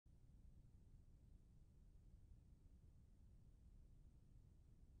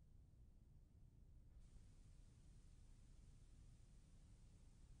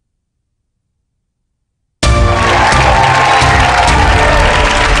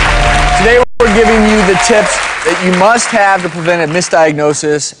Today we're giving you the tips that you must have to prevent a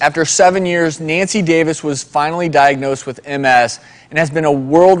misdiagnosis. After 7 years, Nancy Davis was finally diagnosed with MS and has been a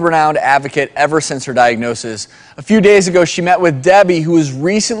world-renowned advocate ever since her diagnosis. A few days ago, she met with Debbie, who was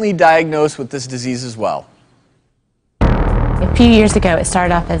recently diagnosed with this disease as well. A few years ago, it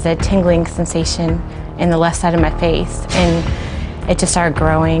started off as a tingling sensation in the left side of my face, and it just started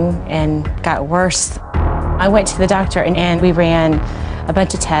growing and got worse. I went to the doctor and we ran a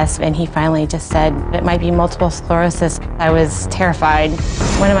bunch of tests, and he finally just said it might be multiple sclerosis. I was terrified.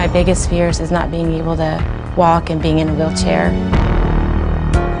 One of my biggest fears is not being able to walk and being in a wheelchair.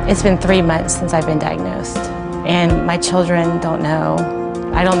 It's been 3 months since I've been diagnosed, and my children don't know.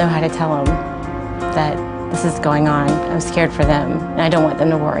 I don't know how to tell them that this is going on. I'm scared for them, and I don't want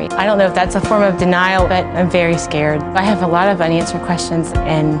them to worry. I don't know if that's a form of denial, but I'm very scared. I have a lot of unanswered questions,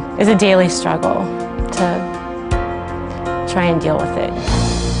 and it's a daily struggle to try and deal with it.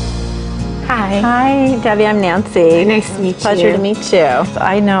 Hi. Hi, Debbie, I'm Nancy. Nice to meet you. Pleasure to meet you.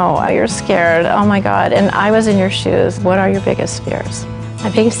 I know, you're scared. Oh my God, and I was in your shoes. What are your biggest fears?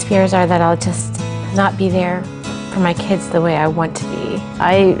 My biggest fears are that I'll just not be there for my kids the way I want to be.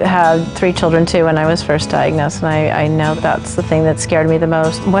 I had 3 children too when I was first diagnosed, and I know that's the thing that scared me the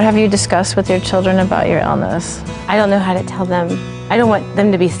most. What have you discussed with your children about your illness? I don't know how to tell them. I don't want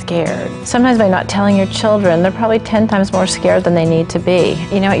them to be scared. Sometimes by not telling your children, they're probably 10 times more scared than they need to be.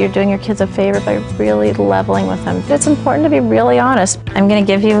 You know what, you're doing your kids a favor by really leveling with them. It's important to be really honest. I'm going to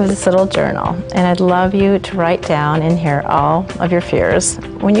give you this little journal, and I'd love you to write down in here all of your fears.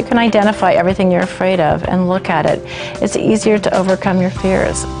 When you can identify everything you're afraid of and look at it, it's easier to overcome your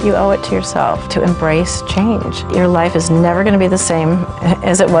fears. You owe it to yourself to embrace change. Your life is never going to be the same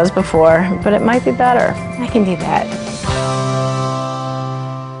as it was before, but it might be better. I can do that.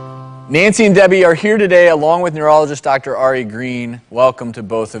 Nancy and Debbie are here today along with neurologist Dr. Ari Green. Welcome to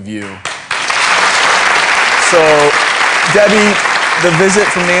both of you. So, Debbie, the visit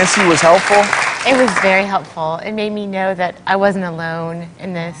from Nancy was helpful? It was very helpful. It made me know that I wasn't alone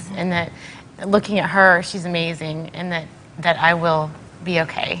in this, and that looking at her, she's amazing, and that I will be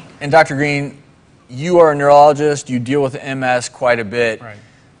okay. And Dr. Green, you are a neurologist. You deal with MS quite a bit. Right.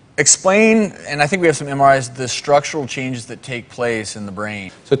 Explain, and I think we have some MRIs, the structural changes that take place in the brain.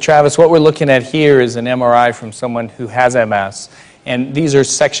 So Travis, what we're looking at here is an MRI from someone who has MS. And these are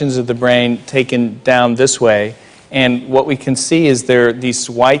sections of the brain taken down this way. And what we can see is there are these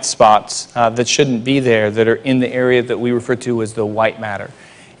white spots that shouldn't be there, that are in the area that we refer to as the white matter.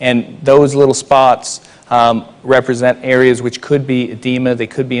 And those little spots represent areas which could be edema, they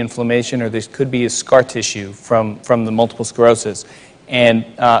could be inflammation, or this could be a scar tissue from the multiple sclerosis. And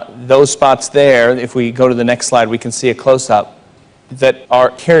those spots there, if we go to the next slide, we can see a close-up that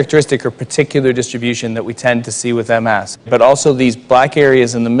are characteristic or particular distribution that we tend to see with MS. But also these black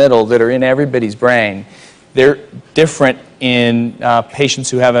areas in the middle that are in everybody's brain, they're different in patients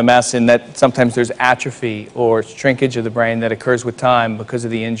who have MS in that sometimes there's atrophy or shrinkage of the brain that occurs with time because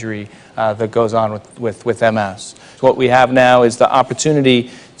of the injury that goes on with MS. So what we have now is the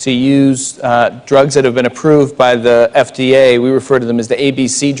opportunity to use drugs that have been approved by the FDA. We refer to them as the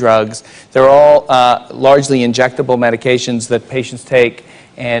ABC drugs. They're all largely injectable medications that patients take,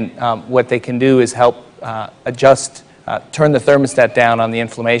 and what they can do is help turn the thermostat down on the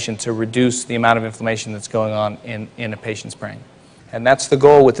inflammation to reduce the amount of inflammation that's going on in a patient's brain. And that's the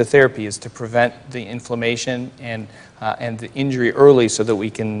goal with the therapy, is to prevent the inflammation and the injury early so that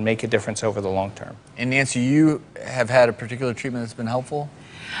we can make a difference over the long term. And Nancy, you have had a particular treatment that's been helpful?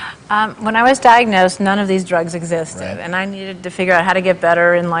 When I was diagnosed, none of these drugs existed, Right. and I needed to figure out how to get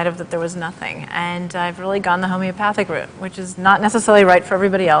better in light of that there was nothing. And I've really gone the homeopathic route, which is not necessarily right for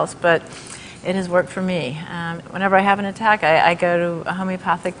everybody else, but it has worked for me. Whenever I have an attack, I go to a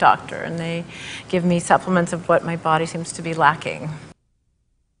homeopathic doctor, and they give me supplements of what my body seems to be lacking.